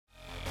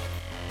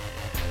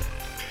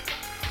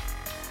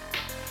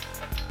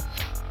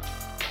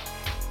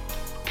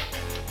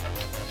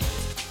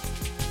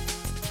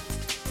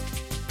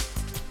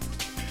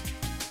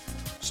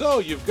So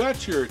you've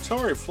got your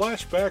Atari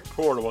Flashback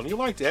Portable and you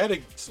like to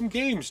add some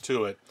games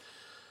to it.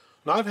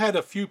 Now I've had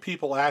a few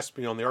people ask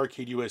me on the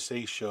Arcade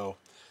USA show,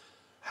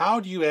 how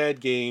do you add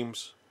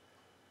games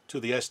to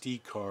the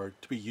SD card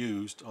to be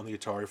used on the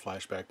Atari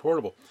Flashback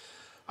Portable?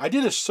 I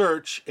did a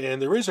search and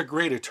there is a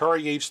great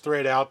Atariage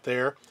Thread out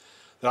there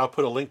that I'll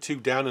put a link to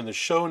down in the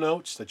show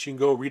notes that you can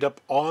go read up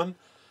on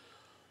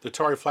the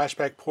Atari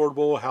Flashback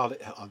Portable, how the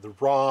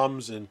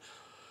ROMs and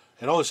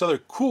all this other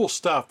cool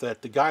stuff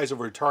that the guys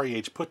over at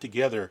Atariage put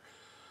together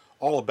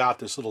all about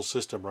this little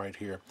system right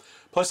here.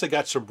 Plus they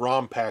got some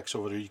ROM packs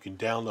over there you can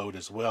download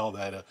as well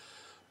that have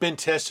been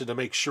tested to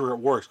make sure it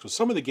works, because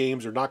some of the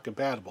games are not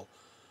compatible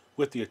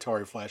with the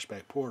Atari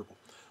Flashback Portable.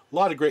 A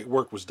lot of great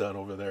work was done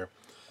over there.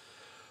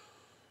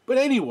 But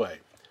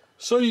anyway,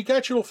 so you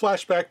got your little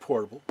Flashback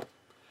Portable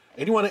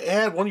and you want to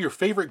add one of your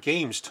favorite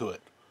games to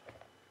it.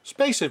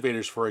 Space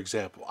Invaders, for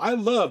example. I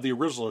love the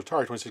original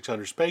Atari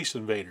 2600 Space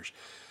Invaders.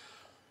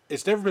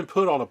 It's never been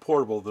put on a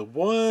portable. The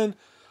one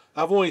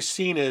I've only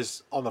seen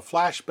is on the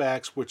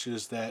Flashbacks, which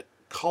is that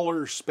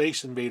color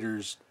Space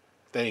Invaders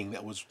thing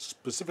that was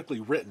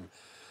specifically written.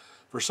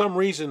 For some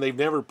reason, they've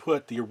never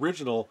put the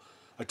original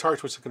Atari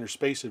 2600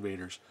 Space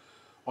Invaders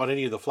on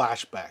any of the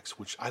Flashbacks,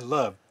 which I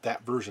love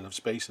that version of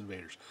Space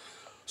Invaders.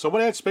 So I'm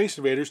going to add Space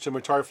Invaders to my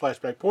Atari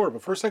Flashback Portable.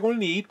 But first thing I'm going to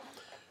need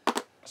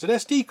is an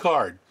SD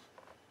card.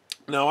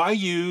 Now I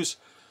use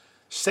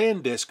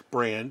SanDisk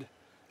brand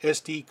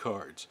SD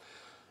cards.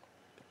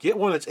 Get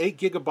one that's 8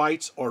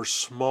 gigabytes or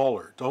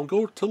smaller. Don't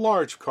go to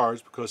large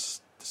cards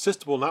because the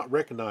system will not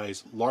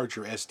recognize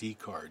larger SD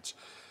cards.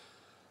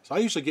 So I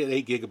usually get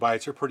 8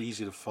 gigabytes. They're pretty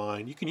easy to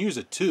find. You can use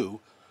a 2.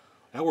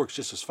 That works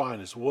just as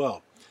fine as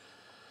well.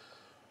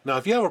 Now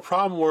if you have a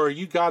problem where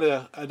you got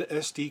an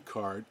SD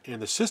card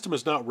and the system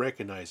is not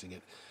recognizing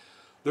it,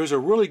 there's a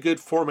really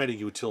good formatting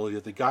utility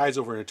that the guys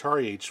over in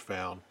Atariage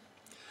found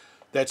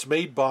that's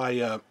made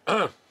by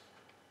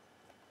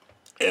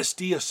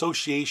SD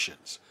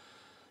Associations.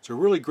 It's a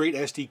really great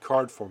SD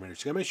card formatter.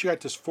 So you gotta make sure you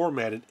got this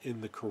formatted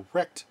in the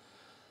correct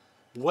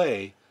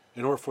way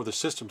in order for the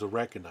system to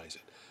recognize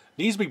it.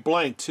 It needs to be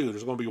blank too.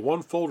 There's going to be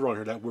one folder on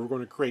here that we're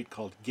going to create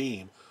called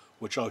Game,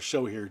 which I'll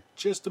show here in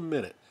just a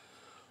minute.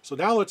 So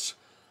now let's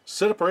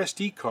set up our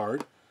SD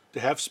card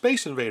to have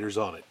Space Invaders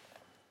on it.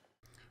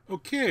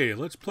 Okay,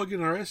 let's plug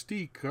in our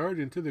SD card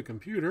into the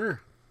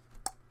computer.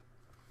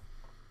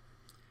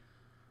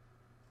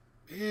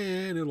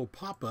 And it'll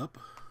pop up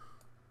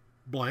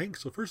blank.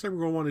 So first thing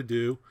we're going to want to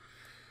do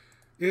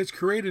is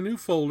create a new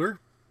folder,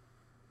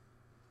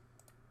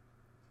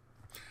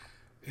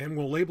 and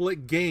we'll label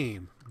it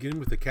Game, begin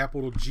with a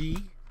capital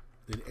G,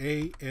 then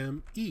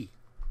A-M-E.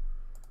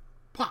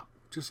 Pop,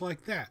 just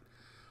like that.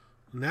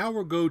 Now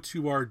we'll go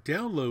to our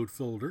download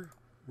folder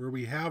where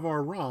we have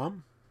our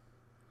ROM.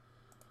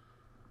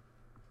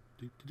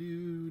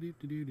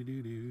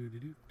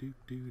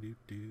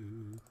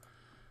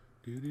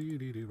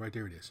 Right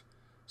there it is.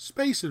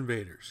 Space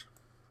Invaders.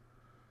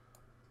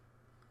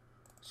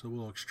 So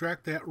we'll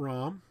extract that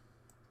ROM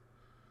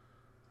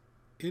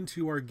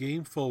into our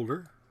game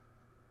folder,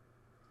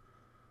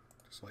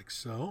 just like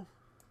so.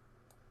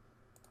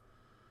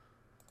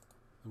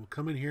 And we'll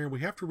come in here and we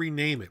have to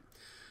rename it.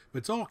 If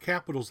it's all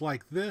capitals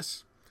like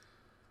this,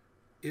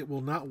 it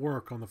will not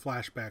work on the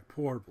Flashback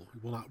Portable.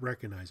 It will not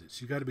recognize it.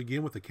 So you got to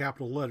begin with a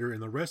capital letter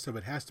and the rest of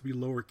it has to be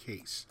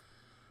lowercase.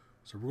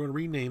 So we're going to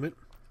rename it.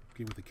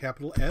 Begin with a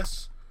capital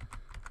S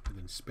and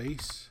then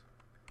Space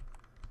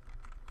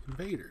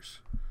Invaders.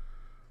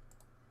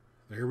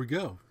 There we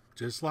go.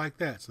 Just like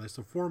that. So that's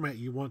the format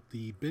you want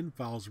the bin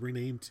files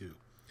renamed to.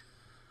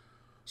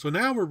 So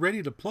now we're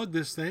ready to plug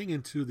this thing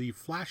into the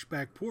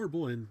Flashback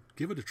Portable and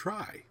give it a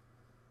try.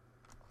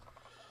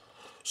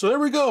 So there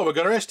we go. We've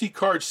got our SD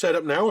card set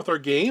up now with our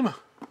game.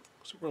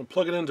 So we're going to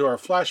plug it into our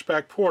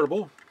Flashback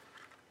Portable.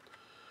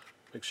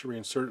 Make sure we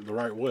insert it the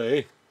right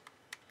way.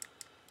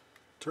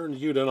 Turn the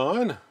unit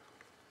on.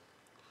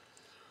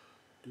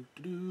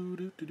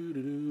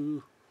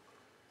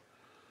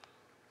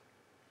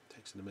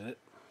 Takes a minute.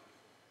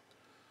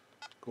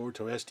 Go over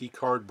to SD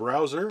card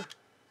browser.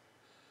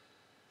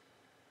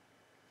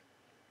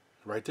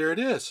 Right there it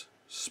is.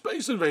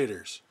 Space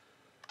Invaders.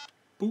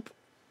 Boop.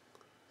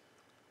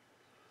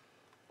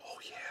 Oh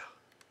yeah.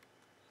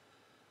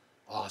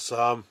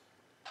 Awesome.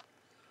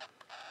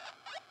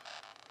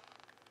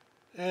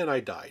 And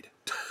I died.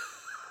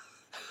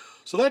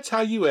 So that's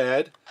how you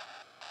add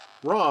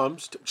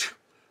ROMs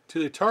to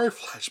the Atari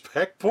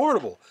Flashback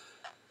Portable.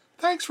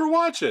 Thanks for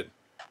watching.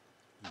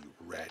 You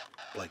rat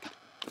blanket.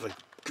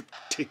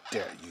 Take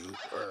that, you.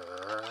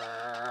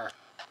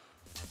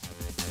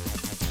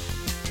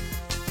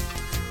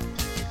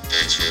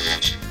 Thanks for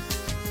watching.